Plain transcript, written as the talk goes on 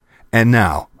And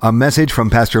now, a message from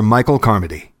Pastor Michael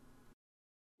Carmody.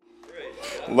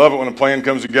 Love it when a plan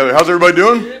comes together. How's everybody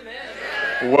doing?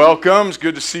 Welcome. It's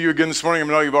good to see you again this morning. I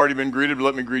know you've already been greeted, but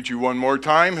let me greet you one more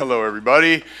time. Hello,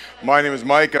 everybody. My name is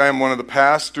Mike. I am one of the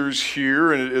pastors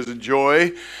here, and it is a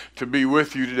joy to be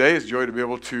with you today. It's a joy to be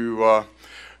able to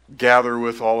gather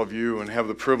with all of you and have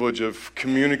the privilege of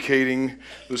communicating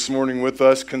this morning with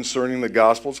us concerning the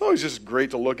gospel. It's always just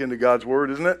great to look into God's Word,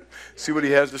 isn't it? See what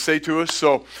He has to say to us.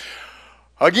 So,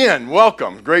 again,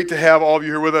 welcome. Great to have all of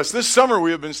you here with us. This summer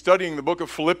we have been studying the book of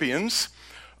Philippians.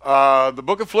 The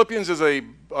book of Philippians is a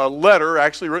letter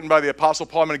actually written by the Apostle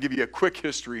Paul. I'm going to give you a quick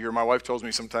history here. My wife tells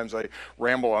me sometimes I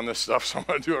ramble on this stuff, so I'm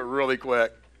going to do it really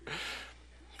quick.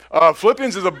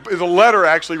 Philippians is a letter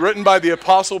actually written by the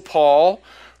Apostle Paul,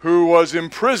 who was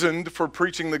imprisoned for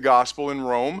preaching the gospel in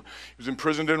Rome. He was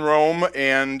imprisoned in Rome,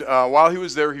 and while he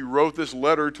was there, he wrote this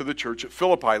letter to the church at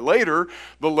Philippi. Later,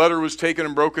 the letter was taken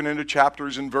and broken into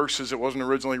chapters and verses. It wasn't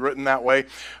originally written that way,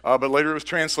 but later it was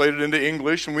translated into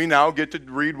English, and we now get to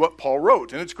read what Paul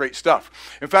wrote, and it's great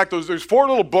stuff. In fact, there's four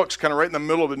little books kind of right in the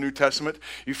middle of the New Testament: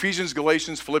 Ephesians,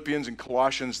 Galatians, Philippians, and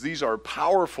Colossians. These are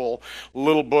powerful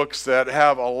little books that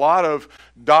have a lot of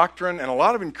doctrine and a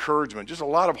lot of encouragement, just a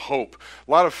lot of hope, a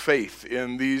lot of faith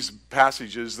in these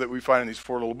passages that we find in these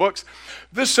four little books.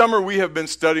 This summer we have been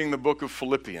studying the book of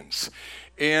Philippians.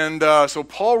 And so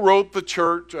Paul wrote the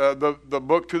church, the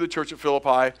book to the church at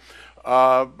Philippi,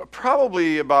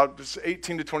 probably about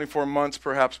 18 to 24 months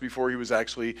perhaps before he was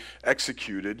actually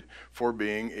executed for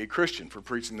being a Christian, for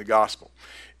preaching the gospel.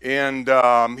 And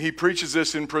he preaches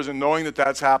this in prison, knowing that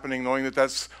that's happening, knowing that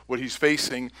that's what he's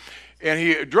facing. And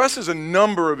he addresses a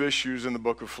number of issues in the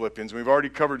book of Philippians. We've already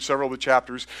covered several of the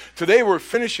chapters. Today we're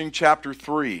finishing chapter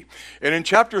 3. And in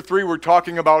chapter 3 we're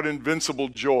talking about invincible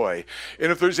joy.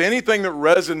 And if there's anything that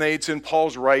resonates in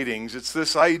Paul's writings, it's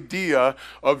this idea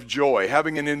of joy,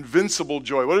 having an invincible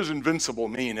joy. What does invincible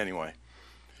mean anyway?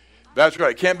 That's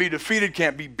right. It can't be defeated,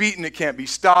 can't be beaten, it can't be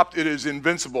stopped. It is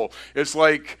invincible. It's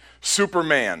like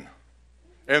Superman.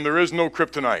 And there is no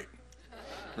kryptonite.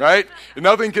 Right?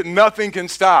 Nothing can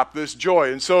stop this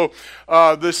joy. And so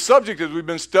this subject, as we've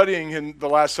been studying in the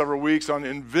last several weeks on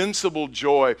invincible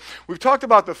joy, we've talked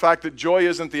about the fact that joy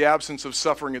isn't the absence of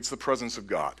suffering, it's the presence of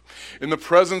God. In the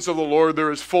presence of the Lord, there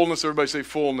is fullness. Everybody say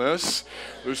fullness.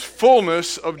 There's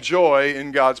fullness of joy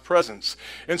in God's presence.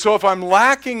 And so if I'm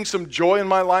lacking some joy in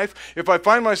my life, if I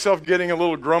find myself getting a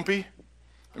little grumpy,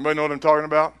 anybody know what I'm talking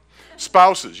about?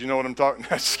 Spouses, you know what I'm talking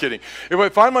about? Just kidding. If I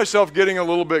find myself getting a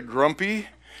little bit grumpy,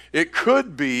 it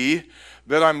could be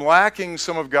that I'm lacking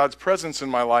some of God's presence in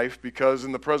my life, because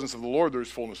in the presence of the Lord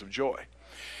there's fullness of joy.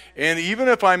 And even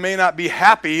if I may not be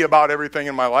happy about everything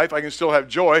in my life, I can still have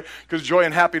joy, because joy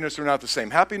and happiness are not the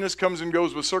same. Happiness comes and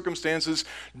goes with circumstances.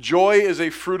 Joy is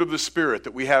a fruit of the Spirit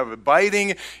that we have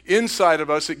abiding inside of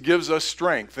us. It gives us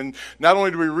strength. And not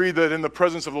only do we read that in the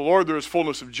presence of the Lord there is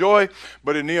fullness of joy,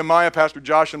 but in Nehemiah, Pastor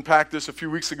Josh unpacked this a few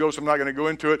weeks ago, so I'm not going to go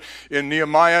into it. In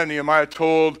Nehemiah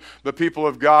told the people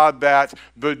of God that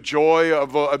the joy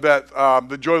of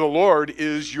the Lord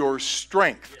is your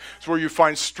strength. It's where you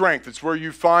find strength. It's where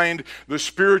you find the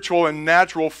spiritual and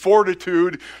natural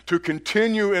fortitude to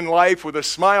continue in life with a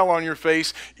smile on your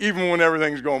face, even when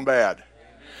everything's going bad. Amen.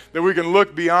 That we can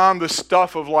look beyond the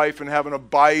stuff of life and have an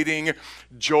abiding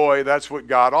joy. That's what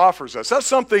God offers us. That's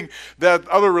something that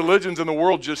other religions in the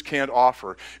world just can't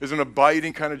offer, is an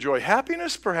abiding kind of joy.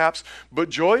 Happiness, perhaps, but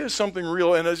joy is something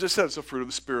real, and as I said, it's a fruit of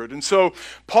the Spirit. And so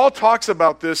Paul talks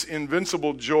about this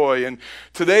invincible joy, and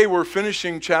today we're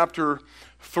finishing chapter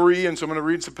 3, and so I'm going to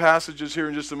read some passages here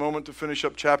in just a moment to finish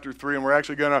up chapter 3, and we're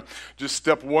actually going to just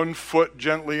step one foot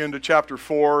gently into chapter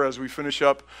 4 as we finish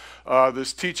up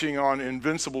this teaching on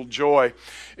invincible joy.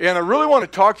 And I really want to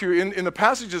talk to you, in the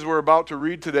passages we're about to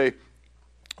read today,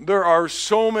 there are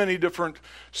so many different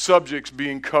subjects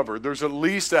being covered. There's at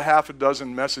least a half a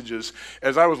dozen messages.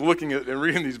 As I was looking at and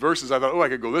reading these verses, I thought, I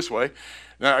could go this way,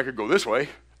 now I could go this way.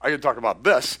 I could talk about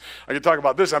this. I could talk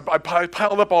about this. I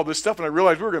piled up all this stuff, and I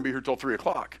realized we were going to be here till 3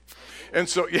 o'clock. And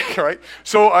so, yeah, right.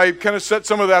 So I kind of set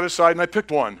some of that aside, and I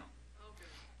picked one.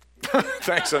 Okay.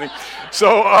 Thanks, honey.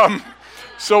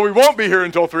 So we won't be here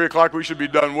until 3 o'clock. We should be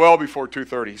done well before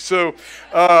 2:30. So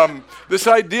this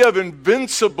idea of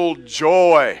invincible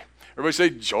joy. Everybody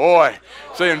say joy.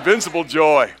 Say invincible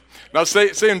joy. Now say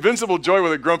invincible joy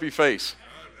with a grumpy face.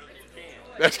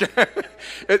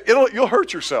 You'll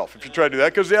hurt yourself if you try to do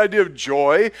that, because the idea of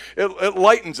joy, it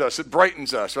lightens us, it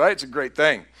brightens us, right? It's a great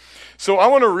thing. So I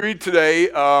want to read today,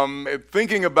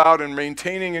 thinking about and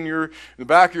maintaining in the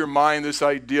back of your mind this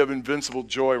idea of invincible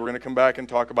joy. We're going to come back and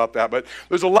talk about that. But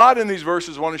there's a lot in these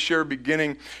verses I want to share,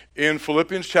 beginning in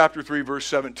Philippians chapter 3, verse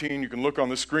 17. You can look on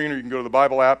the screen, or you can go to the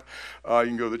Bible app. You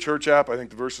can go to the church app. I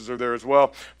think the verses are there as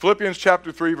well. Philippians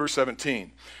chapter 3, verse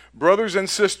 17. Brothers and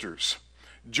sisters,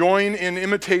 join in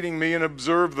imitating me and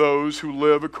observe those who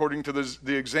live according to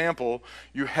the example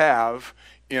you have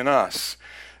in us.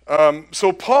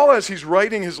 So Paul, as he's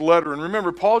writing his letter, and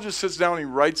remember, Paul just sits down and he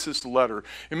writes this letter.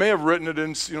 He may have written it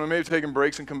in, he may have taken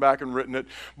breaks and come back and written it.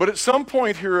 But at some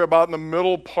point here, about in the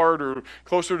middle part or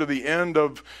closer to the end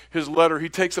of his letter, he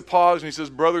takes a pause and he says,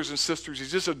 brothers and sisters.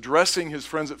 He's just addressing his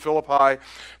friends at Philippi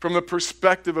from the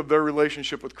perspective of their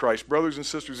relationship with Christ. Brothers and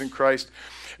sisters in Christ.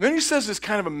 And then he says this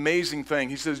kind of amazing thing.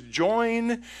 He says,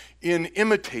 join in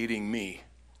imitating me.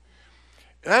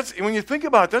 When you think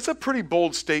about it, that's a pretty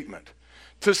bold statement.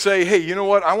 To say, hey, you know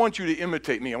what? I want you to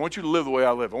imitate me. I want you to live the way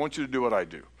I live. I want you to do what I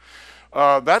do.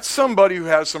 That's somebody who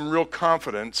has some real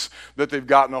confidence that they've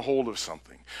gotten a hold of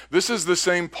something. This is the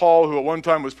same Paul who at one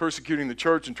time was persecuting the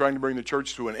church and trying to bring the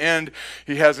church to an end.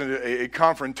 He has a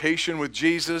confrontation with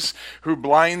Jesus, who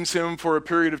blinds him for a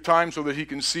period of time so that he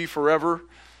can see forever,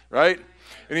 right?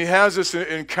 And he has this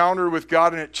encounter with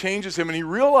God, and it changes him. And he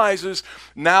realizes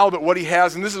now that what he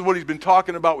has, and this is what he's been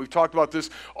talking about. We've talked about this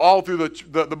all through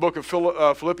the book of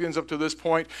Philippians up to this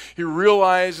point. He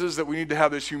realizes that we need to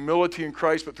have this humility in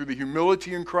Christ, but through the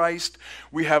humility in Christ,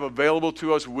 we have available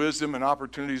to us wisdom and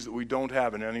opportunities that we don't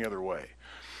have in any other way.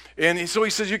 And so he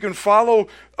says, you can follow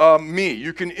me.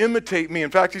 You can imitate me.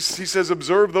 In fact, he says,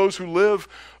 observe those who live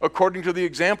according to the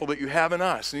example that you have in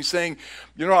us. And he's saying,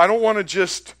 I don't want to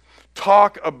just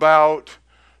talk about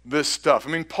this stuff.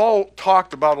 I mean, Paul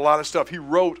talked about a lot of stuff. He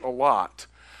wrote a lot.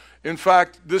 In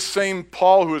fact, this same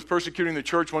Paul who was persecuting the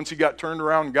church, once he got turned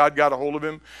around and God got a hold of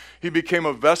him, he became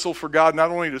a vessel for God,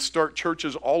 not only to start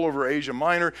churches all over Asia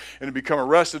Minor and to become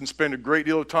arrested and spend a great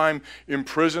deal of time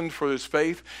imprisoned for his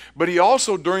faith, but he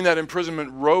also, during that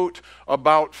imprisonment, wrote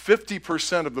about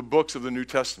 50% of the books of the New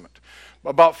Testament.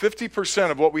 About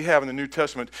 50% of what we have in the New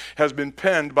Testament has been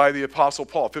penned by the Apostle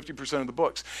Paul, 50% of the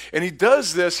books. And he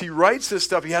does this, he writes this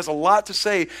stuff, he has a lot to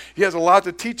say, he has a lot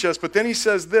to teach us, but then he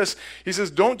says this, he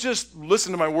says, don't just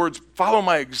listen to my words, follow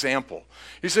my example.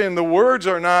 He's saying the words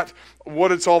are not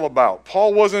what it's all about.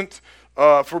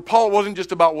 For Paul, it wasn't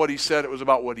just about what he said, it was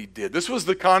about what he did. This was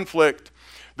the conflict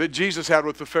that Jesus had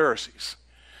with the Pharisees.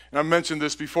 And I've mentioned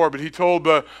this before, but he told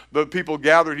the people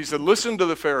gathered, he said, listen to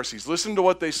the Pharisees, listen to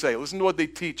what they say, listen to what they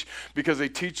teach, because they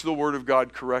teach the word of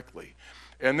God correctly.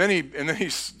 And then he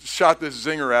shot this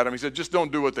zinger at him. He said, just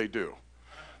don't do what they do,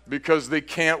 because they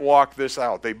can't walk this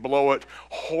out. They blow it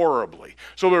horribly.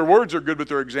 So their words are good, but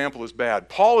their example is bad.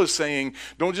 Paul is saying,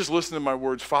 don't just listen to my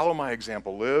words, follow my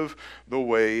example, live the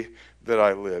way that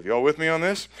I live. Y'all with me on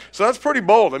this? So that's pretty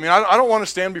bold. I mean, I don't want to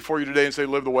stand before you today and say,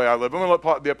 live the way I live. I'm going to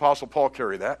let the Apostle Paul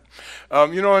carry that.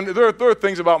 And there are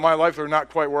things about my life that are not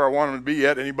quite where I want them to be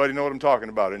yet. Anybody know what I'm talking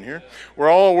about in here?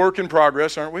 We're all a work in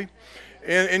progress, aren't we?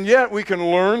 And yet we can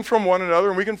learn from one another,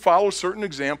 and we can follow certain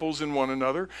examples in one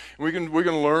another. And we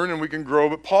can learn and we can grow.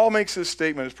 But Paul makes this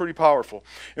statement. It's pretty powerful.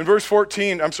 In verse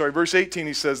 18,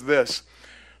 he says this,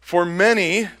 for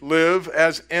many live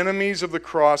as enemies of the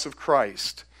cross of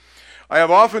Christ. I have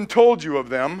often told you of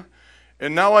them,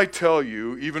 and now I tell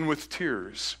you, even with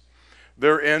tears.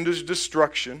 Their end is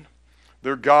destruction.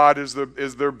 Their God is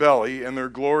their belly, and their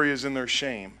glory is in their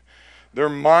shame. Their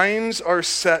minds are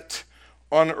set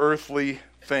on earthly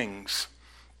things.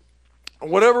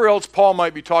 Whatever else Paul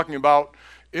might be talking about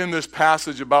in this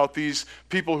passage about these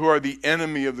people who are the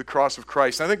enemy of the cross of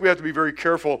Christ, I think we have to be very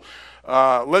careful.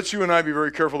 Let you and I be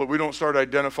very careful that we don't start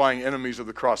identifying enemies of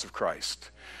the cross of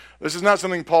Christ. This is not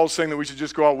something Paul's saying that we should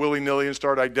just go out willy-nilly and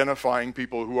start identifying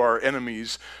people who are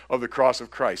enemies of the cross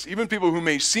of Christ. Even people who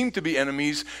may seem to be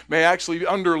enemies may actually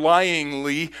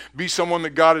underlyingly be someone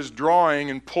that God is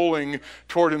drawing and pulling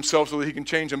toward himself so that he can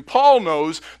change them. Paul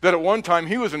knows that at one time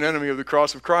he was an enemy of the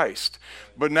cross of Christ,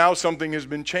 but now something has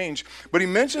been changed. But he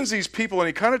mentions these people and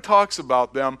he kind of talks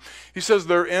about them. He says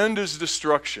their end is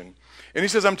destruction. And he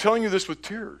says, I'm telling you this with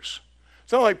tears.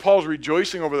 It's not like Paul's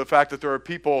rejoicing over the fact that there are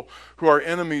people who are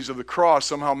enemies of the cross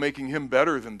somehow making him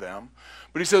better than them.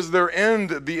 But he says the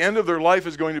end of their life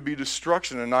is going to be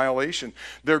destruction, annihilation.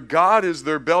 Their God is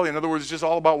their belly. In other words, it's just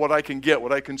all about what I can get,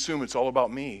 what I consume. It's all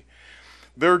about me.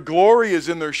 Their glory is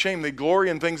in their shame. They glory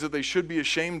in things that they should be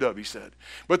ashamed of, he said.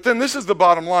 But then this is the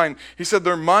bottom line. He said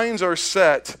their minds are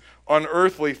set on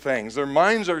earthly things. Their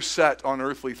minds are set on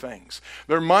earthly things.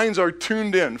 Their minds are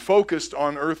tuned in, focused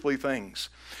on earthly things.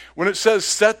 When it says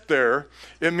set there,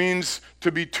 it means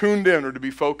to be tuned in or to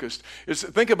be focused.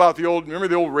 Think about remember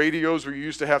the old radios where you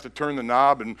used to have to turn the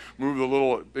knob and move the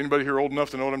little, anybody here old enough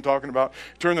to know what I'm talking about?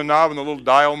 Turn the knob and the little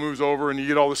dial moves over and you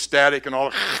get all the static and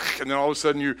and then all of a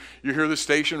sudden you hear the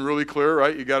station really clear,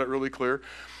 right? You got it really clear.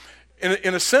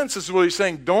 In a sense, this is what he's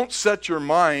saying. Don't set your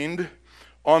mind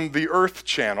on the earth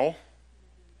channel,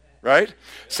 right?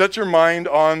 Set your mind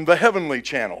on the heavenly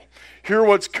channel. Hear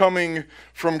what's coming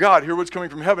from God. Hear what's coming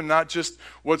from heaven, not just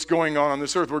what's going on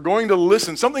this earth. We're going to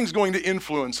listen. Something's going to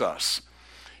influence us.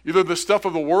 Either the stuff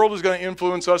of the world is going to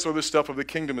influence us or the stuff of the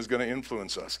kingdom is going to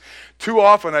influence us. Too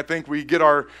often, I think we get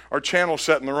our channel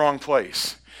set in the wrong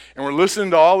place. And we're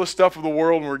listening to all the stuff of the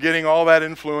world and we're getting all that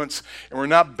influence and we're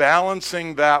not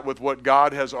balancing that with what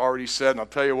God has already said. And I'll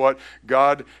tell you what,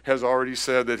 God has already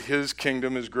said that his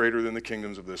kingdom is greater than the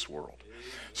kingdoms of this world.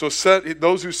 So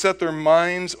those who set their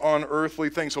minds on earthly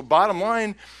things. So bottom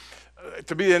line,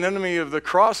 to be an enemy of the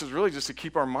cross is really just to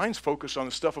keep our minds focused on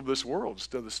the stuff of this world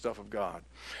instead of the stuff of God.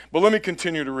 But let me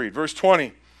continue to read. Verse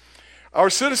 20. Our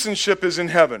citizenship is in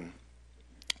heaven,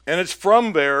 and it's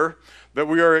from there that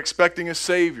we are expecting a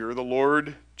Savior, the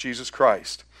Lord Jesus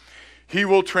Christ. He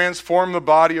will transform the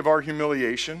body of our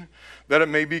humiliation, that it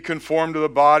may be conformed to the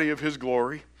body of his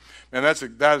glory. And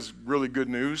that is really good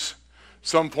news.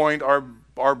 Some point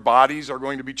our bodies are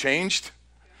going to be changed.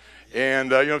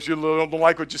 And if you don't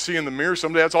like what you see in the mirror,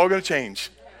 someday that's all going to change.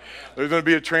 There's going to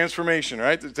be a transformation,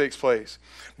 right, that takes place.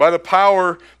 By the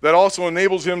power that also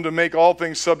enables him to make all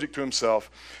things subject to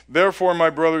himself. Therefore, my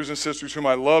brothers and sisters, whom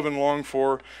I love and long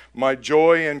for, my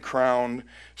joy and crown,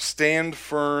 stand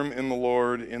firm in the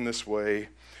Lord in this way,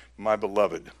 my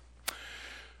beloved.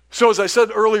 So as I said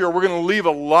earlier, we're going to leave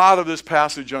a lot of this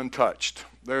passage untouched.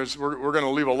 We're going to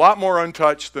leave a lot more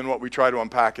untouched than what we try to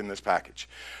unpack in this package.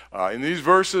 In these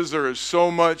verses, there is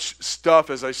so much stuff,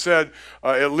 as I said,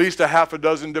 at least a half a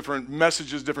dozen different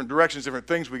messages, different directions, different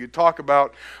things we could talk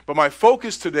about. But my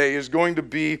focus today is going to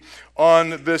be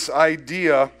on this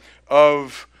idea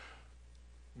of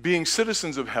being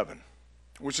citizens of heaven,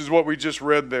 which is what we just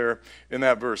read there in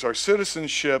that verse. Our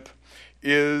citizenship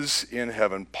is in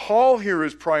heaven. Paul here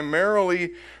is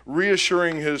primarily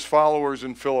reassuring his followers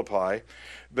in Philippi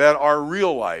that our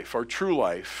real life, our true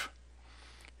life,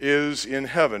 is in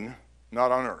heaven,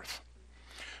 not on earth.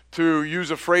 To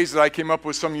use a phrase that I came up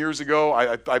with some years ago,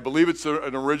 I believe it's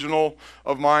an original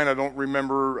of mine. I don't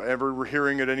remember ever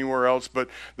hearing it anywhere else, but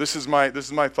this is my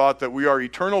thought that we are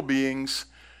eternal beings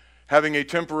having a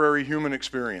temporary human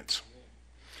experience.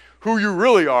 Who you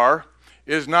really are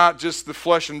is not just the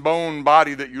flesh and bone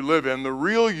body that you live in. The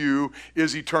real you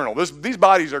is eternal. These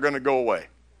bodies are going to go away.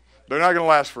 They're not going to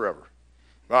last forever.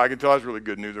 Well, I can tell that's really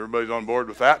good news. Everybody's on board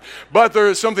with that. But there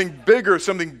is something bigger,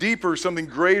 something deeper, something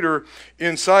greater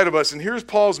inside of us. And here's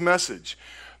Paul's message,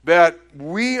 that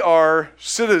we are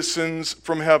citizens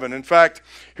from heaven. In fact,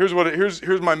 here's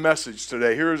my message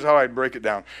today. Here's how I'd break it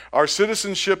down. Our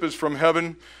citizenship is from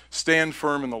heaven. Stand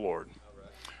firm in the Lord.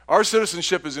 Our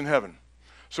citizenship is in heaven.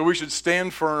 So we should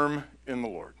stand firm in the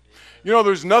Lord. You know,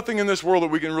 there's nothing in this world that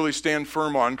we can really stand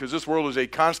firm on because this world is a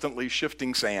constantly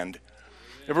shifting sand.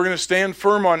 If we're going to stand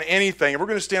firm on anything, if we're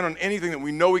going to stand on anything that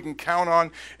we know we can count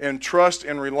on and trust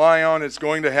and rely on, it's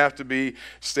going to have to be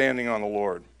standing on the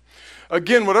Lord.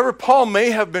 Again, whatever Paul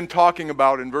may have been talking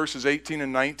about in verses 18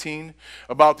 and 19,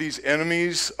 about these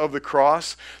enemies of the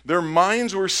cross, their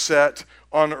minds were set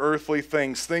on earthly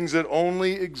things, things that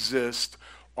only exist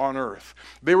on earth.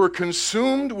 They were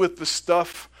consumed with the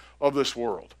stuff of this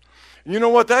world. And you know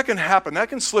what? That can happen. That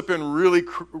can slip in really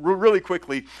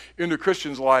quickly into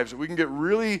Christians' lives. That we can get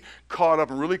really caught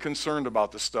up and really concerned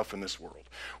about the stuff in this world.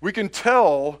 We can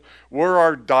tell where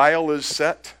our dial is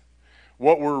set,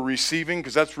 what we're receiving,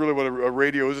 because that's really what a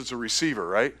radio is. It's a receiver,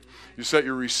 right? You set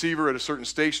your receiver at a certain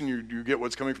station, you get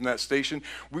what's coming from that station.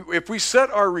 If we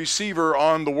set our receiver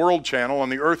on the world channel, on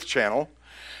the earth channel,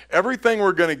 everything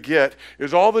we're going to get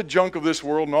is all the junk of this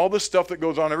world and all the stuff that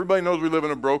goes on. Everybody knows we live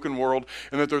in a broken world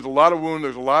and that there's a lot of wound,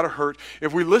 there's a lot of hurt.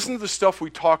 If we listen to the stuff we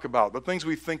talk about, the things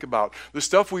we think about, the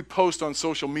stuff we post on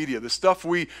social media, the stuff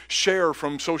we share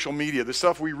from social media, the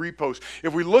stuff we repost,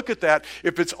 if we look at that,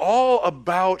 if it's all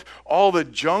about all the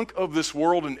junk of this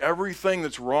world and everything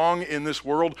that's wrong in this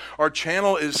world, our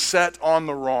channel is set on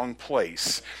the wrong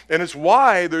place. And it's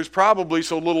why there's probably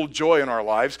so little joy in our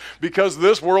lives, because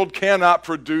this world cannot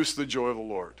produce the joy of the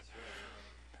Lord.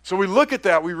 So we look at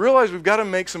that, we realize we've got to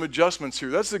make some adjustments here.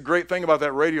 That's the great thing about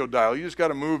that radio dial. You just got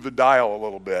to move the dial a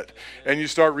little bit, and you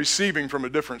start receiving from a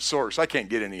different source. I can't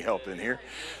get any help in here.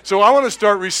 So I want to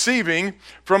start receiving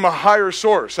from a higher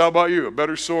source. How about you? A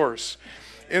better source.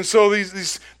 And so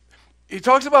he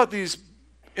talks about these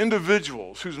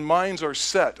individuals whose minds are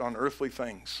set on earthly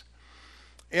things.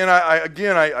 And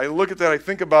I look at that, I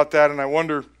think about that, and I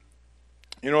wonder,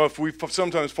 if we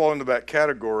sometimes fall into that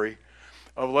category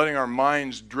of letting our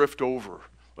minds drift over,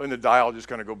 letting the dial just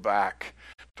kind of go back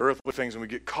to earthly things, and we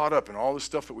get caught up in all the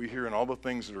stuff that we hear and all the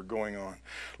things that are going on.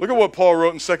 Look at what Paul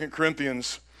wrote in 2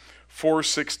 Corinthians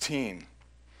 4:16.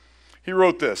 He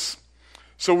wrote this: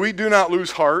 "So we do not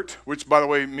lose heart," which, by the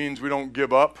way, means we don't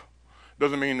give up.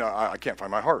 Doesn't mean I can't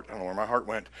find my heart. I don't know where my heart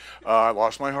went. I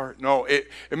lost my heart. No, it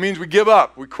means we give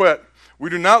up. We quit. "We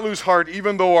do not lose heart,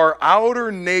 even though our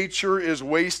outer nature is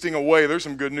wasting away." There's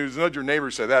some good news. Nudge your neighbor,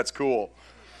 say, "That's cool."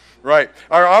 Right.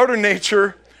 Our outer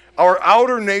nature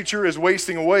is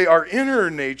wasting away. Our inner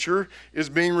nature is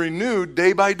being renewed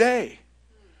day by day.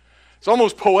 It's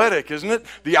almost poetic, isn't it?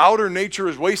 The outer nature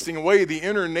is wasting away. The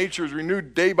inner nature is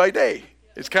renewed day by day.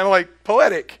 It's kind of like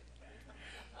poetic.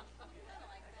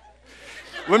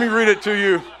 Let me read it to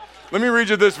you. Let me read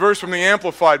you this verse from the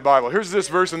Amplified Bible. Here's this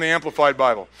verse in the Amplified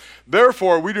Bible.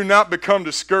 "Therefore, we do not become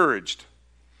discouraged."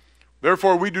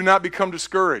 Therefore, we do not become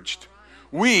discouraged.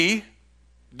 We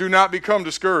do not become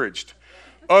discouraged,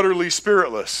 utterly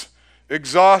spiritless,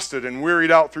 exhausted, and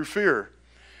wearied out through fear.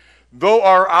 "Though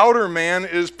our outer man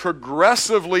is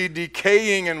progressively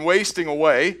decaying and wasting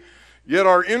away, yet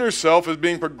our inner self is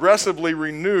being progressively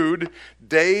renewed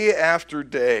day after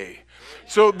day."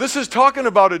 So this is talking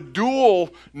about a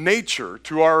dual nature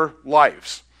to our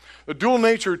lives, a dual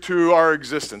nature to our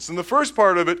existence. And the first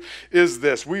part of it is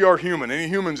this: we are human. Any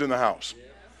humans in the house?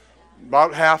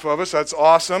 About half of us. That's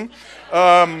awesome.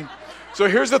 So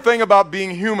here's the thing about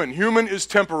being human. Human is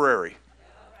temporary.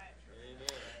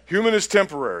 Human is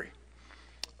temporary.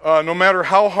 No matter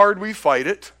how hard we fight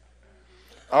it,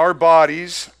 our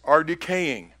bodies are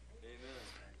decaying.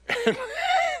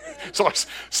 So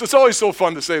it's always so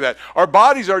fun to say that. Our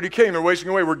bodies are decaying. They're wasting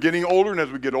away. We're getting older, and as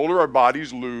we get older, our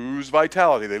bodies lose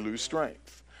vitality. They lose strength.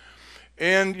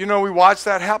 And, we watch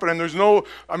that happen, and there's no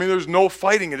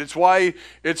fighting it. It's why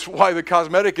the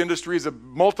cosmetic industry is a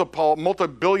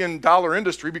multi-billion dollar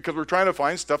industry, because we're trying to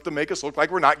find stuff to make us look like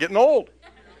we're not getting old.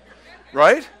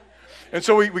 Right? And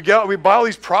so we buy all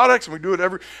these products, and we do it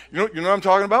every, you know what I'm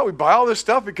talking about? We buy all this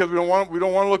stuff because we don't want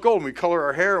to look old, and we color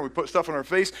our hair, and we put stuff on our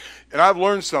face. And I've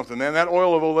learned something, man. That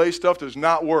oil of Olay stuff does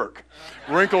not work.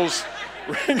 Wrinkles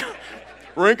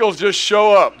just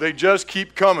show up. They just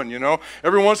keep coming,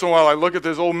 Every once in a while, I look at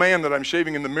this old man that I'm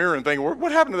shaving in the mirror and think,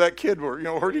 what happened to that kid?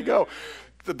 Where'd he go?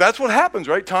 That's what happens,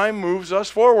 right? Time moves us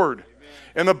forward.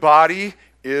 And the body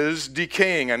is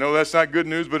decaying. I know that's not good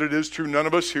news, but it is true. None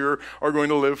of us here are going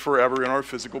to live forever in our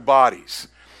physical bodies.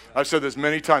 I've said this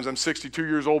many times. I'm 62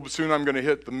 years old, but soon I'm going to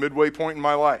hit the midway point in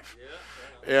my life.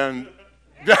 And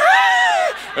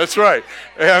that's right.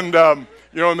 And,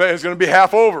 it's going to be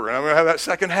half over, and I'm going to have that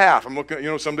second half. I'm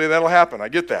looking, someday that'll happen. I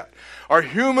get that. Our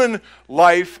human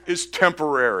life is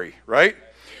temporary, right?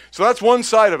 So that's one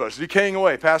side of us, decaying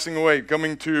away, passing away,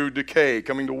 coming to decay,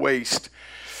 coming to waste.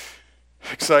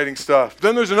 Exciting stuff.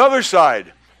 Then there's another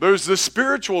side. There's the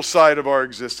spiritual side of our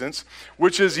existence,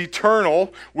 which is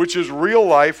eternal, which is real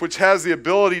life, which has the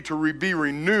ability to be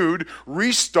renewed,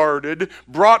 restarted,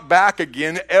 brought back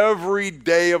again every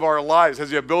day of our lives. Has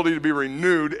the ability to be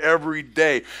renewed every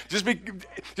day. Just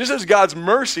as God's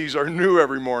mercies are new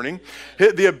every morning,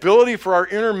 the ability for our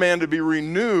inner man to be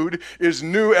renewed is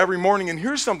new every morning. And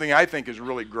here's something I think is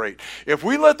really great. If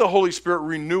we let the Holy Spirit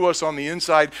renew us on the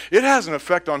inside, it has an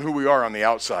effect on who we are on the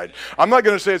outside. I'm not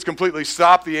going to say it's completely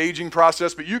stopped the aging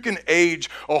process, but you can age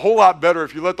a whole lot better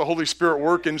if you let the Holy Spirit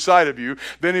work inside of you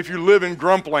than if you live in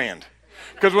grump land.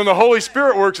 Because when the Holy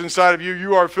Spirit works inside of you,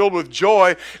 you are filled with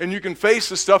joy, and you can face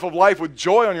the stuff of life with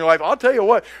joy on your life. I'll tell you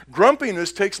what,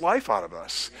 grumpiness takes life out of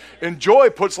us, and joy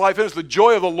puts life in us. The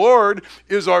joy of the Lord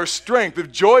is our strength.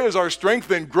 If joy is our strength,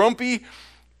 then grumpy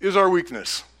is our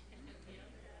weakness.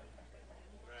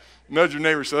 Nudge your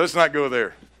neighbor, so let's not go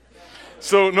there.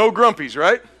 So no grumpies,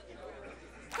 right?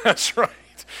 That's right.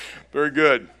 Very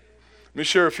good. Let me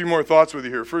share a few more thoughts with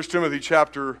you here. 1 Timothy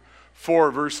chapter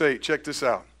 4, verse 8. Check this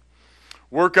out.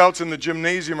 Workouts in the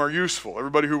gymnasium are useful.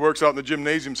 Everybody who works out in the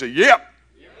gymnasium say, yep.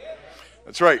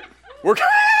 That's right.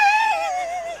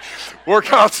 Workouts,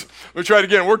 let me try it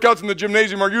again. Workouts in the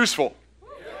gymnasium are useful.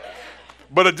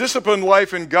 But a disciplined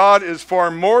life in God is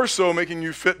far more so, making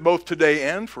you fit both today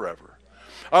and forever.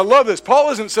 I love this.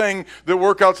 Paul isn't saying that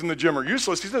workouts in the gym are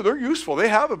useless. He said they're useful. They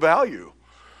have a value.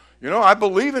 You know, I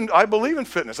believe in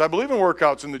fitness. I believe in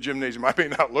workouts in the gymnasium. I may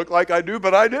not look like I do,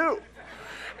 but I do.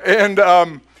 And,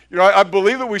 you know, I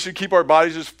believe that we should keep our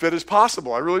bodies as fit as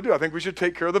possible. I really do. I think we should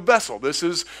take care of the vessel. This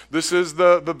is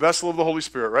the vessel of the Holy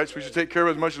Spirit, right? So we should take care of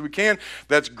it as much as we can.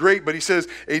 That's great. But he says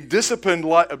a disciplined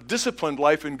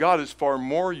life in God is far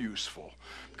more useful,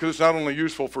 because it's not only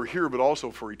useful for here, but also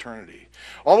for eternity.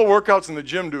 All the workouts in the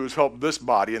gym do is help this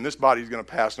body, and this body is going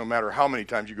to pass no matter how many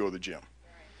times you go to the gym.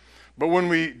 But when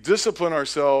we discipline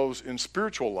ourselves in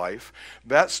spiritual life,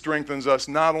 that strengthens us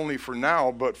not only for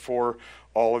now, but for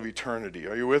all of eternity.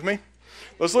 Are you with me?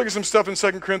 Let's look at some stuff in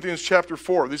 2 Corinthians chapter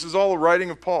 4. This is all the writing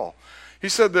of Paul. He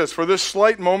said this, "For this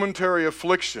slight momentary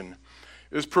affliction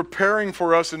is preparing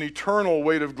for us an eternal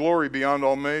weight of glory beyond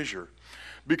all measure.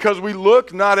 Because we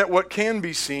look not at what can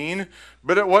be seen,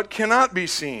 but at what cannot be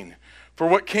seen. For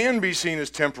what can be seen is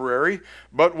temporary,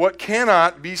 but what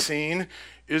cannot be seen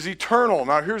is eternal."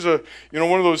 Now here's one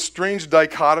of those strange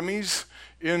dichotomies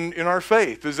in our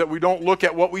faith, is that we don't look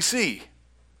at what we see.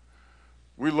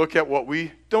 We look at what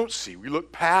we don't see. We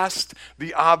look past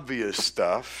the obvious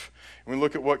stuff, and we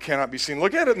look at what cannot be seen.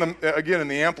 Look at it again in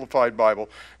the Amplified Bible.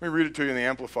 Let me read it to you in the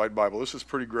Amplified Bible. This is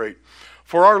pretty great.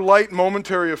 "For our light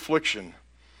momentary affliction,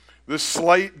 this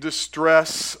slight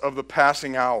distress of the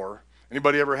passing hour,"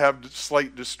 anybody ever have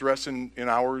slight distress in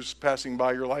hours passing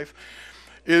by your life?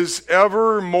 "Is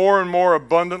ever more and more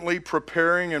abundantly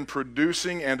preparing and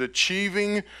producing and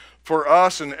achieving for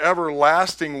us an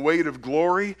everlasting weight of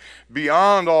glory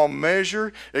beyond all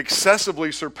measure,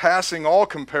 excessively surpassing all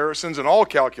comparisons and all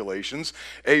calculations,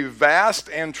 a vast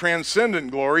and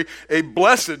transcendent glory, a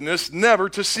blessedness never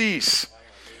to cease.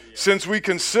 Since we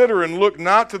consider and look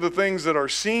not to the things that are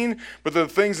seen, but the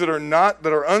things that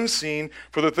are unseen,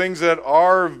 for the things that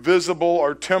are visible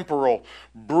are temporal,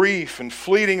 brief, and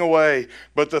fleeting away,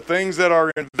 but the things that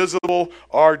are invisible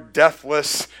are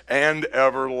deathless and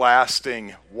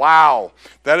everlasting." Wow,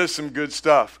 that is some good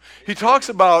stuff. He talks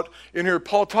about, in here,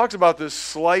 Paul talks about this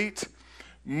slight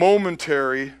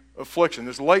momentary affliction,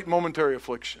 this light momentary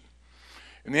affliction.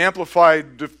 And the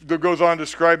Amplified goes on to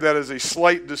describe that as a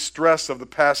slight distress of the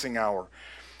passing hour.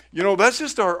 You know, that's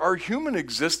just our human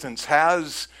existence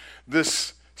has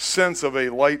this sense of a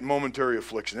light momentary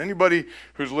affliction. Anybody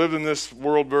who's lived in this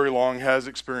world very long has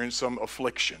experienced some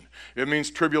affliction. It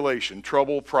means tribulation,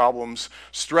 trouble, problems,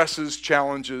 stresses,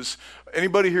 challenges.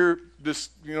 Anybody here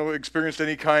experienced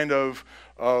any kind of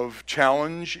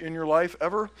challenge in your life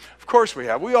ever? Of course we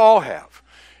have. We all have.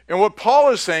 And what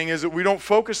Paul is saying is that we don't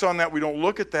focus on that, we don't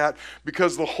look at that,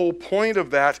 because the whole point of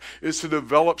that is to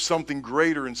develop something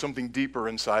greater and something deeper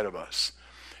inside of us.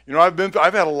 You know, I've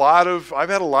had a lot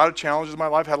of challenges in my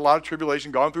life, had a lot of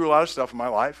tribulation, gone through a lot of stuff in my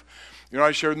life. You know,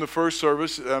 I shared in the first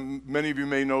service, many of you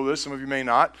may know this, some of you may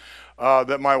not,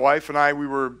 that my wife and I, we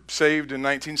were saved in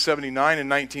 1979 and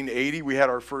 1980. We had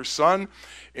our first son,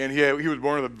 and he was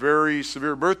born with a very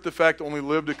severe birth defect, only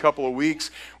lived a couple of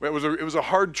weeks. It was a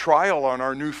hard trial on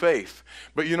our new faith.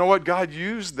 But you know what? God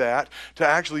used that to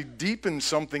actually deepen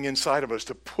something inside of us,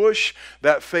 to push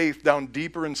that faith down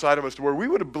deeper inside of us, to where we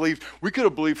could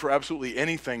have believed for absolutely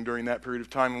anything during that period of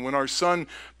time. And when our son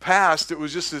passed, it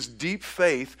was just this deep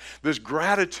faith, this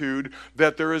gratitude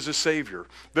that there is a Savior,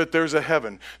 that there's a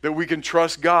heaven, that we can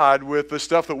trust God with the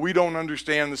stuff that we don't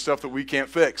understand, the stuff that we can't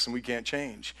fix and we can't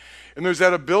change. And there's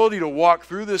that ability to walk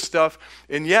through this stuff,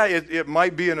 and yeah, it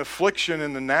might be an affliction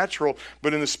in the natural,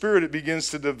 but in the spirit it begins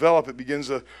to develop, it begins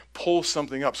to pull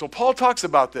something up. So Paul talks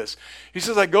about this. He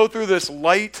says, I go through this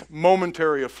light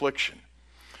momentary affliction.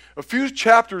 A few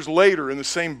chapters later in the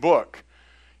same book,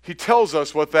 he tells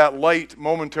us what that light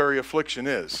momentary affliction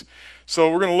is.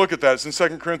 So we're going to look at that. It's in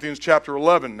 2 Corinthians chapter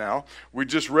 11 now. We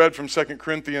just read from 2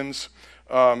 Corinthians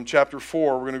chapter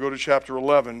 4. We're going to go to chapter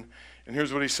 11. And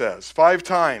here's what he says. 5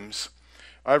 times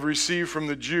I've received from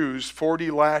the Jews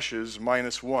 40 lashes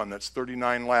minus 1. That's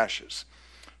 39 lashes.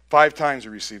 5 times I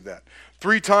received that.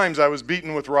 3 times I was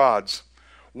beaten with rods.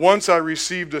 Once I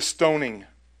received a stoning.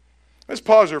 Let's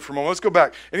pause there for a moment. Let's go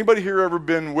back. Anybody here ever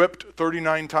been whipped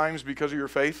 39 times because of your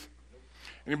faith?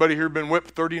 Anybody here been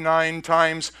whipped 39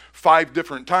 times, 5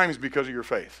 different times because of your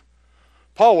faith?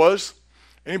 Paul was.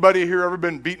 Anybody here ever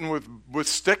been beaten with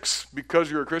sticks because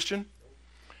you're a Christian?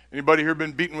 Anybody here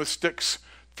been beaten with sticks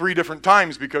 3 different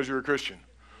times because you're a Christian?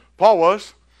 Paul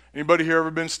was. Anybody here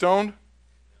ever been stoned?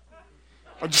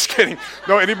 I'm just kidding.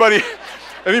 No, anybody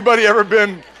ever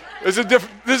been? This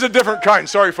is a different kind.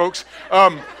 Sorry, folks.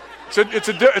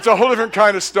 It's a whole different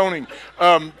kind of stoning.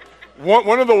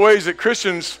 One of the ways that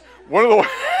Christians,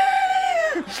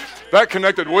 that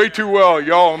connected way too well.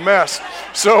 Y'all a mess.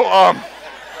 So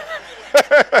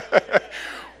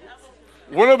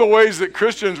one of the ways that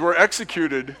Christians were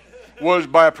executed was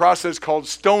by a process called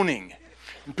stoning.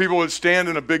 And people would stand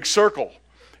in a big circle,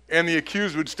 and the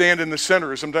accused would stand in the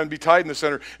center, or sometimes be tied in the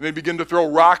center, and they'd begin to throw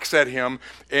rocks at him,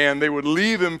 and they would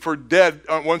leave him for dead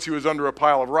once he was under a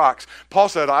pile of rocks. Paul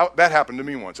said, that happened to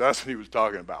me once. That's what he was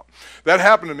talking about. That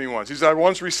happened to me once. He said, I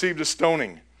once received a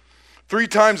stoning. 3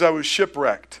 times I was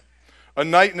shipwrecked. A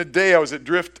night and a day I was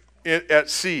adrift at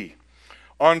sea,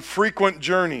 on frequent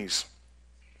journeys,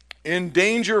 in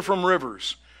danger from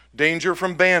rivers, danger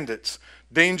from bandits,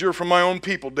 danger from my own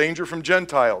people, danger from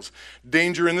Gentiles,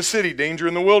 danger in the city, danger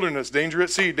in the wilderness, danger at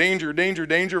sea,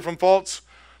 danger from false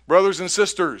brothers and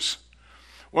sisters.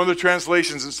 One of the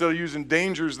translations, instead of using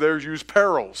dangers, there's used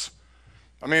perils.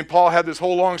 I mean, Paul had this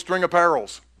whole long string of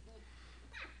perils.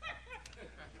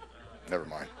 Never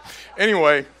mind.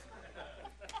 Anyway,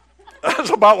 that's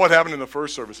about what happened in the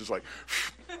first service. It's like,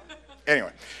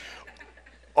 anyway.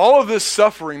 All of this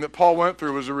suffering that Paul went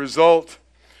through was a result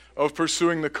of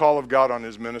pursuing the call of God on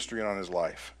his ministry and on his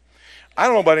life. I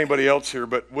don't know about anybody else here,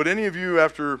 but would any of you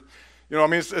after,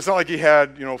 it's not like he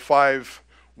had, 5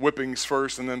 whippings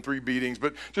first and then 3 beatings,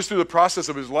 but just through the process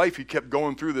of his life, he kept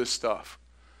going through this stuff.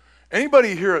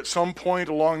 Anybody here at some point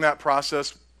along that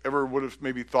process ever would have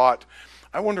maybe thought,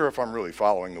 I wonder if I'm really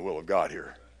following the will of God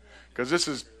here? Because this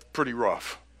is pretty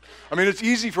rough. I mean, it's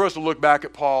easy for us to look back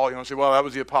at Paul, and say, well, that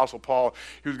was the Apostle Paul.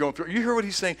 He was going through. You hear what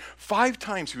he's saying? 5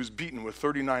 times he was beaten with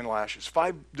 39 lashes.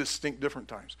 5 distinct different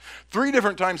times. 3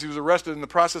 different times he was arrested. In the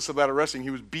process of that arresting, he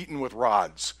was beaten with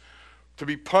rods to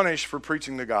be punished for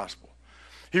preaching the gospel.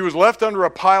 He was left under a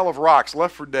pile of rocks,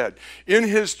 left for dead. In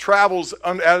his travels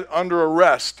under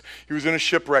arrest, he was in a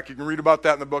shipwreck. You can read about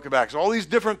that in the book of Acts. All these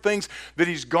different things that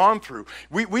he's gone through.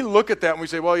 We look at that and we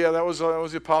say, well, yeah, that was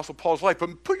the Apostle Paul's life.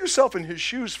 But put yourself in his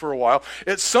shoes for a while.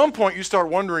 At some point, you start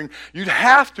wondering, you'd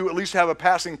have to at least have a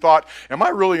passing thought, am I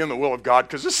really in the will of God?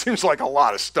 Because this seems like a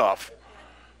lot of stuff.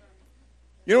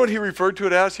 You know what he referred to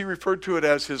it as? He referred to it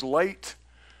as his light,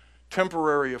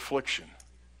 temporary affliction.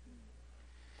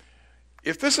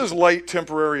 If this is light,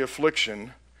 temporary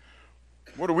affliction,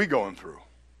 what are we going through?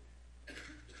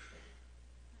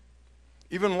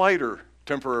 Even lighter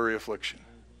temporary affliction.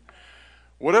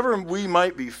 Whatever we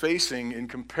might be facing in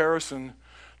comparison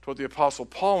to what the Apostle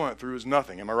Paul went through is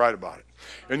nothing. Am I right about it?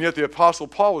 And yet the Apostle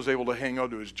Paul was able to hang on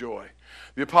to his joy.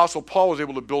 The Apostle Paul was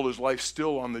able to build his life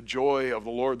still on the joy of the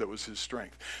Lord that was his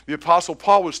strength. The Apostle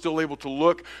Paul was still able to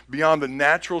look beyond the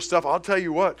natural stuff. I'll tell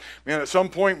you what, man, at some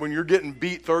point when you're getting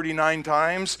beat 39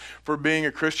 times for being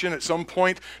a Christian, at some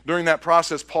point during that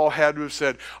process, Paul had to have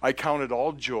said, I count it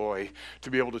all joy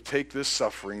to be able to take this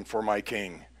suffering for my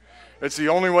King. It's the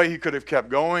only way he could have kept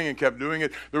going and kept doing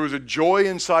it. There was a joy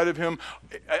inside of him.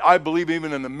 I believe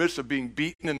even in the midst of being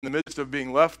beaten, in the midst of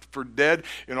being left for dead,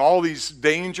 in all these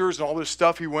dangers and all this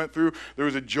stuff he went through, there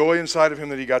was a joy inside of him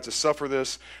that he got to suffer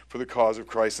this for the cause of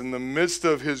Christ. In the midst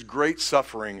of his great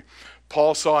suffering,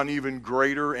 Paul saw an even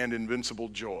greater and invincible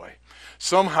joy.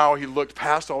 Somehow he looked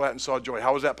past all that and saw joy.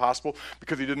 How was that possible?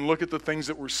 Because he didn't look at the things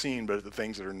that were seen, but at the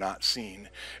things that are not seen.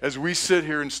 As we sit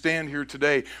here and stand here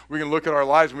today, we can look at our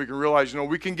lives and we can realize,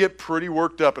 we can get pretty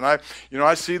worked up. And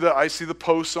I see the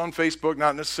posts on Facebook,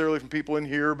 not necessarily from people in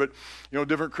here, but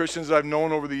different Christians that I've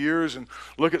known over the years, and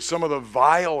look at some of the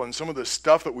vile and some of the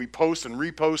stuff that we post and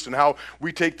repost, and how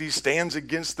we take these stands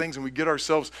against things, and we get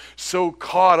ourselves so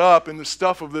caught up in the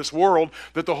stuff of this world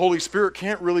that the Holy Spirit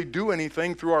can't really do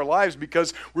anything through our lives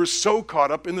because we're so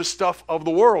caught up in the stuff of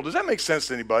the world. Does that make sense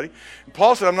to anybody? And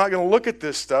Paul said, I'm not going to look at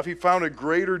this stuff. He found a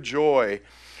greater joy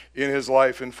in his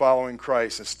life in following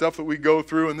Christ. And stuff that we go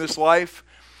through in this life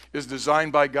is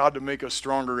designed by God to make us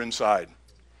stronger inside.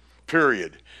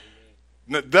 Period.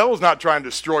 The devil's not trying to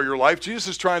destroy your life. Jesus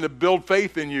is trying to build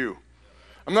faith in you.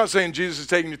 I'm not saying Jesus is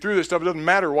taking you through this stuff. It doesn't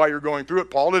matter why you're going through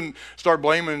it. Paul didn't start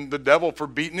blaming the devil for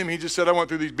beating him. He just said, I went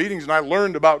through these beatings and I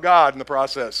learned about God in the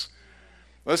process.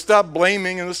 Let's stop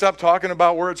blaming and let's stop talking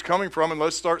about where it's coming from, and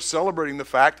let's start celebrating the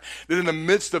fact that in the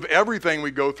midst of everything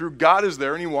we go through, God is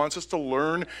there and he wants us to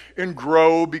learn and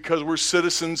grow because we're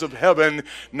citizens of heaven,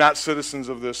 not citizens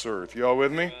of this earth. You all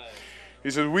with me?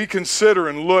 He says, we consider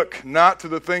and look not to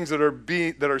the things that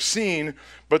are seen,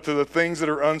 but to the things that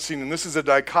are unseen. And this is a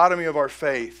dichotomy of our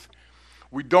faith.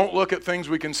 We don't look at things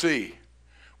we can see.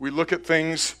 We look at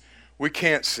things we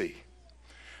can't see.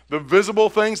 The visible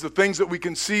things, the things that we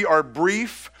can see, are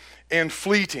brief and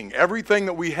fleeting. Everything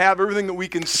that we have, everything that we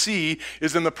can see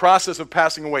is in the process of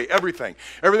passing away. Everything.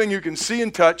 Everything you can see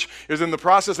and touch is in the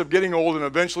process of getting old and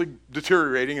eventually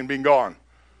deteriorating and being gone.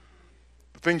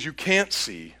 The things you can't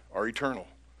see are eternal.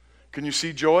 Can you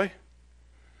see joy?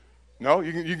 No?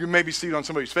 You can maybe see it on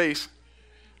somebody's face,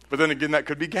 but then again, that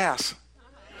could be gas.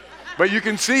 But you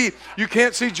can't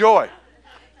see joy.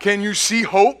 Can you see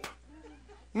hope?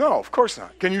 No, of course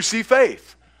not. Can you see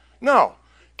faith? No.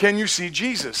 Can you see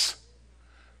Jesus?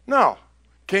 No.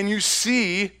 Can you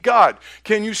see God?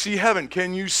 Can you see heaven?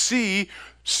 Can you see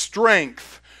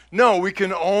strength? No, we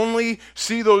can only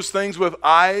see those things with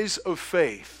eyes of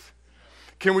faith.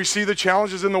 Can we see the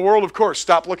challenges in the world? Of course.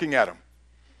 Stop looking at them.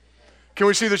 Can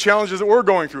we see the challenges that we're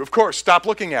going through? Of course. Stop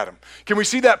looking at them. Can we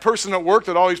see that person at work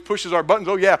that always pushes our buttons?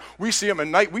 Oh yeah, we see them at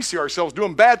night. We see ourselves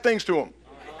doing bad things to them.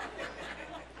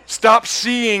 Stop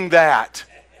seeing that.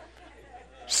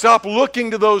 Stop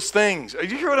looking to those things. Do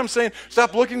you hear what I'm saying?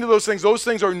 Stop looking to those things. Those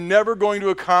things are never going to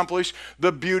accomplish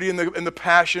the beauty and the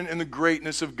passion and the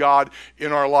greatness of God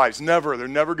in our lives. Never. They're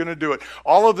never going to do it.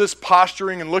 All of this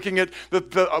posturing and looking at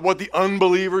what the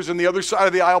unbelievers on the other side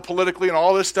of the aisle politically and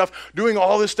all this stuff, doing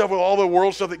all this stuff with all the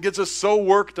world stuff that gets us so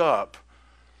worked up,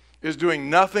 is doing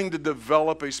nothing to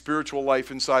develop a spiritual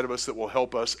life inside of us that will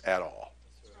help us at all.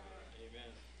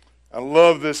 I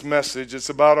love this message. It's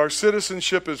about our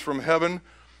citizenship is from heaven.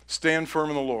 Stand firm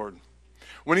in the Lord.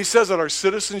 When he says that our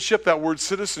citizenship, that word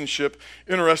citizenship,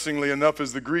 interestingly enough,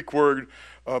 is the Greek word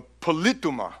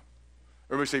polituma.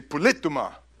 Everybody say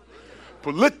polituma.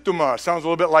 Polituma sounds a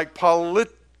little bit like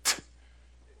politics.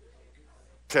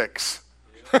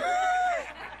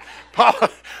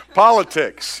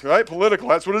 Politics, right? Political,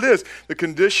 that's what it is. The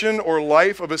condition or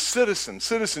life of a citizen,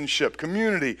 citizenship,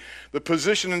 community, the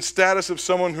position and status of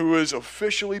someone who is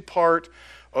officially part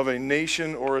of a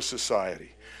nation or a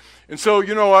society. And so,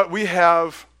 you know what? We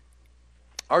have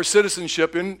our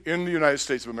citizenship in the United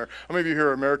States of America. How many of you here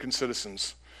are American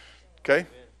citizens? Okay?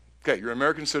 Okay, you're an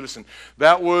American citizen.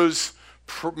 That was,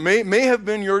 may have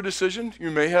been your decision.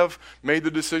 You may have made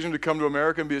the decision to come to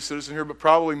America and be a citizen here, but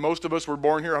probably most of us were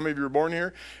born here. How many of you were born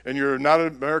here? And you're not an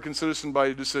American citizen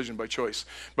by decision, by choice,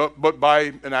 but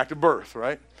by an act of birth,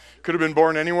 right? Could have been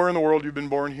born anywhere in the world. You've been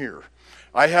born here.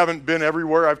 I haven't been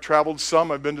everywhere. I've traveled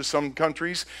some. I've been to some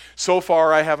countries. So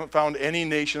far, I haven't found any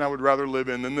nation I would rather live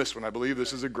in than this one. I believe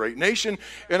this is a great nation,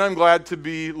 and I'm glad to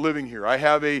be living here. I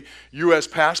have a U.S.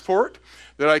 passport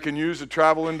that I can use to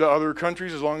travel into other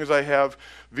countries as long as I have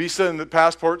visa, and the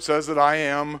passport says that I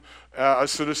am a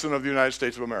citizen of the United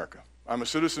States of America. I'm a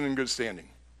citizen in good standing.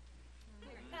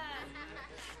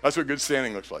 That's what good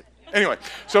standing looks like. Anyway,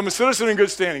 so I'm a citizen in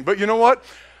good standing. But you know what?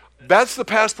 That's the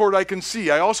passport I can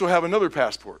see. I also have another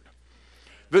passport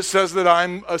that says that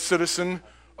I'm a citizen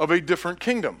of a different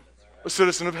kingdom, a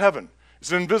citizen of heaven.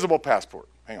 It's an invisible passport.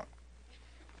 Hang on.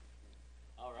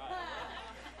 All right.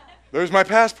 There's my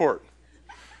passport.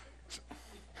 It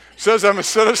says I'm a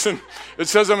citizen. It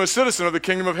says I'm a citizen of the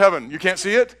kingdom of heaven. You can't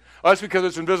see it? Oh, that's because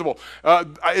it's invisible. I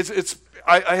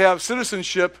have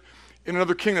citizenship in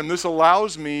another kingdom. This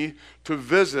allows me to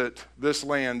visit this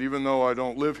land even though I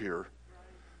don't live here.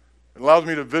 It allows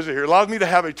me to visit here. It allows me to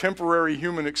have a temporary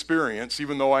human experience,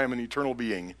 even though I am an eternal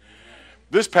being.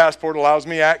 This passport allows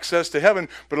me access to heaven,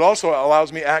 but it also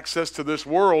allows me access to this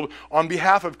world on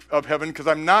behalf of heaven, because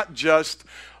I'm not just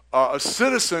a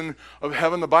citizen of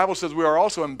heaven. The Bible says we are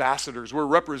also ambassadors. We're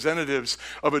representatives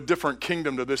of a different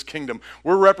kingdom to this kingdom.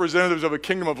 We're representatives of a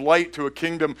kingdom of light to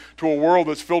a world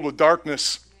that's filled with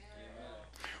darkness.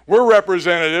 We're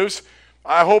representatives.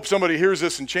 I hope somebody hears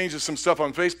this and changes some stuff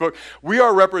on Facebook. We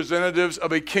are representatives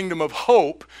of a kingdom of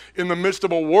hope in the midst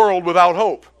of a world without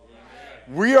hope.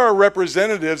 We are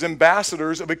representatives,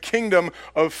 ambassadors of a kingdom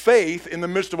of faith in the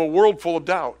midst of a world full of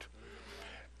doubt.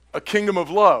 A kingdom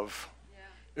of love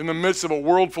in the midst of a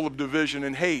world full of division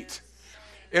and hate.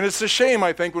 And it's a shame,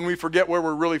 I think, when we forget where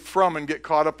we're really from and get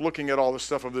caught up looking at all the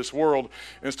stuff of this world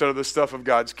instead of the stuff of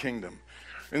God's kingdom.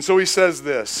 And so he says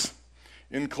this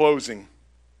in closing.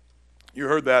 You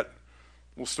heard that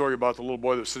little story about the little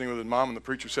boy that was sitting with his mom, and the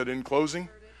preacher said, in closing.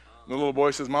 And the little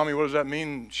boy says, Mommy, what does that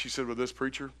mean? She said, with this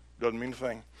preacher, doesn't mean a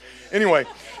thing. Anyway,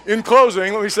 in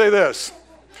closing, let me say this.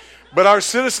 But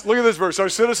look at this verse. Our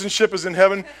citizenship is in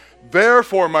heaven.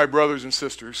 Therefore, my brothers and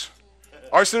sisters,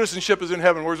 our citizenship is in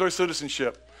heaven. Where's our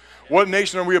citizenship? What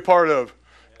nation are we a part of?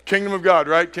 Kingdom of God,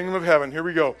 right? Kingdom of heaven. Here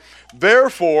we go.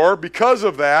 Therefore, because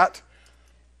of that,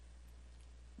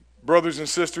 brothers and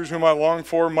sisters whom I long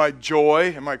for, my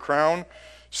joy and my crown,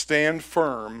 stand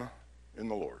firm in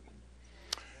the Lord.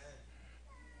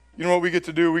 You know what we get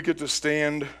to do? We get to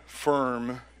stand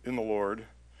firm in the Lord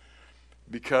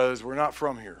because we're not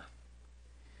from here.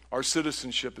 Our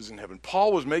citizenship is in heaven.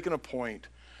 Paul was making a point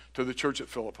to the church at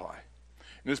Philippi.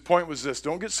 And his point was this: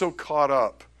 don't get so caught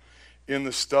up in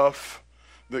the stuff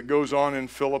that goes on in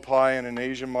Philippi and in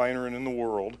Asia Minor and in the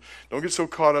world. Don't get so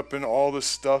caught up in all the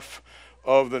stuff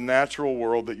of the natural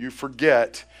world that you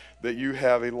forget that you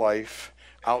have a life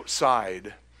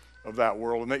outside of that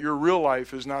world, and that your real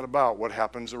life is not about what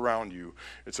happens around you.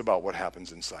 It's about what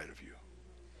happens inside of you.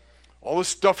 All the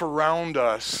stuff around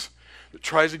us that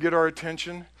tries to get our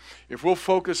attention, if we'll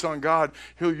focus on God,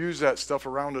 He'll use that stuff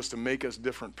around us to make us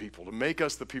different people, to make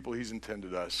us the people He's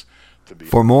intended us to be.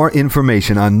 For more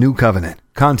information on New Covenant,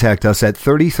 contact us at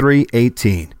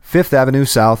 3318 5th Avenue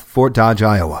South, Fort Dodge,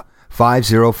 Iowa,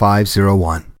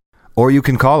 50501. Or you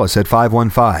can call us at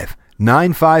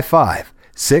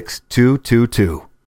 515-955-6222.